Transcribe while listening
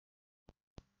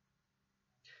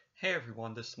Hey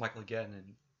everyone, this is Michael again,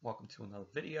 and welcome to another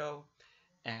video.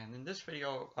 And in this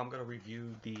video, I'm going to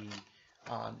review the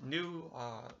new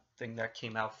thing that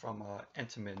came out from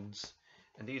Entenmann's,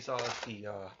 and these are the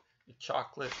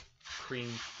chocolate cream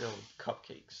filled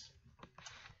cupcakes.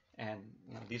 And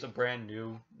these are brand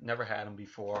new, never had them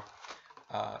before.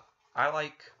 I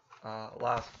like a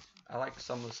lot. I like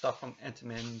some of the stuff from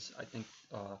Entenmann's. I think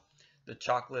the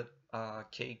chocolate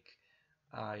cake.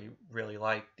 I really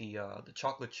like the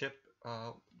chocolate chip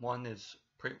one is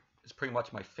pretty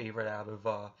much my favorite out of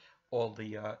all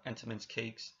the Entenmann's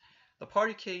cakes. The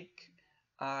party cake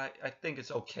I think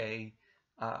it's okay.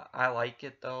 I like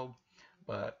it though,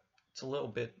 but it's a little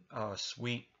bit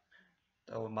sweet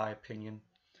though in my opinion.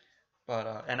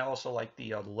 But and I also like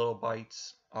the little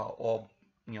bites, all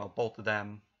both of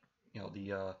them,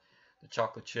 the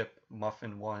chocolate chip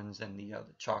muffin ones and the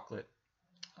chocolate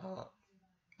uh,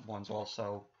 ones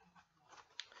also.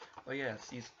 But yeah,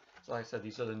 these, so like I said,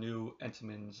 these are the new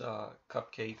Entenmann's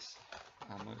cupcakes.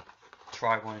 I'm gonna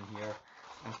try one in here.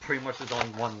 And pretty much there's only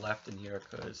one left in here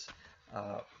because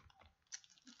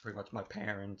pretty much my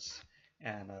parents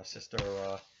and sister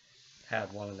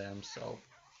had one of them, so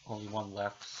only one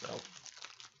left. So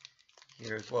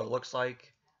here's what it looks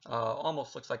like.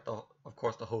 Almost looks like of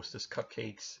course, the Hostess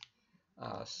cupcakes.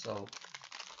 So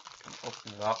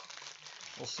open it up.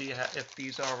 We'll see if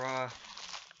these are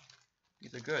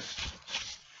good.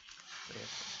 So yeah,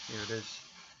 here it is.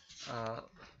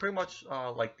 Pretty much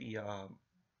like the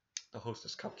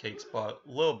Hostess cupcakes, but a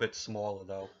little bit smaller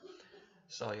though.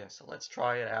 So yeah, so let's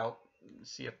try it out.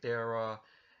 See if they're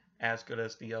as good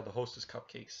as the Hostess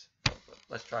cupcakes. But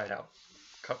let's try it out.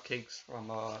 Cupcakes from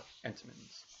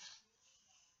Entenmann's.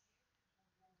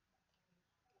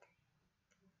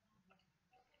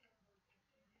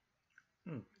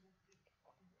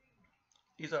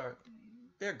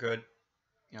 They're good.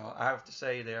 I have to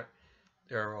say they're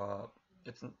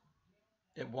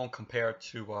it won't compare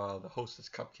to the Hostess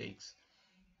cupcakes.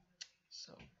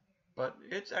 So, but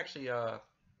it's actually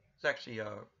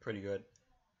pretty good.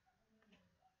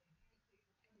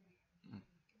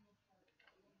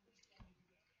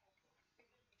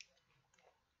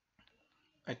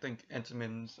 I think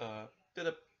Entenmann's did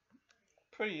a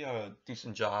pretty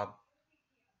decent job,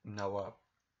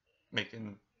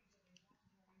 making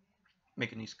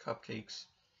these cupcakes.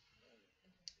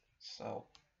 So,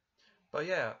 but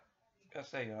yeah, I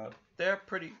say they're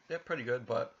pretty good,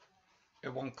 but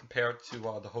it won't compare to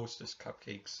the Hostess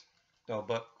cupcakes though.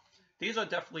 But these are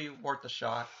definitely worth a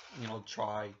shot.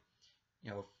 Try.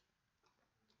 If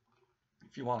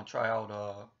you want to try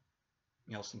out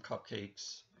some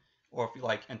cupcakes, or if you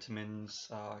like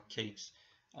Entenmann's cakes,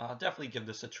 definitely give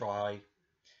this a try.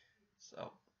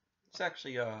 So it's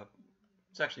actually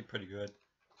pretty good.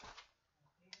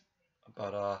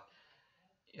 But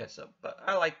yeah, but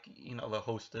I like the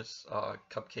Hostess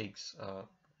cupcakes a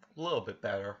little bit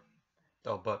better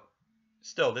though. But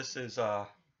still, this is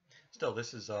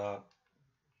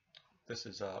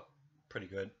pretty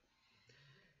good.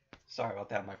 Sorry about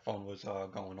that. My phone was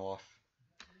going off.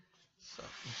 So,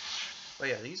 but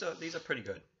yeah, these are pretty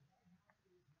good.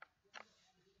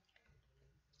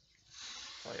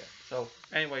 Oh yeah. So,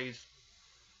 anyways,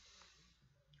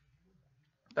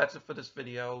 that's it for this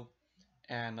video.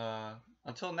 And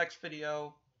until next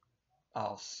video,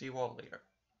 I'll see you all later.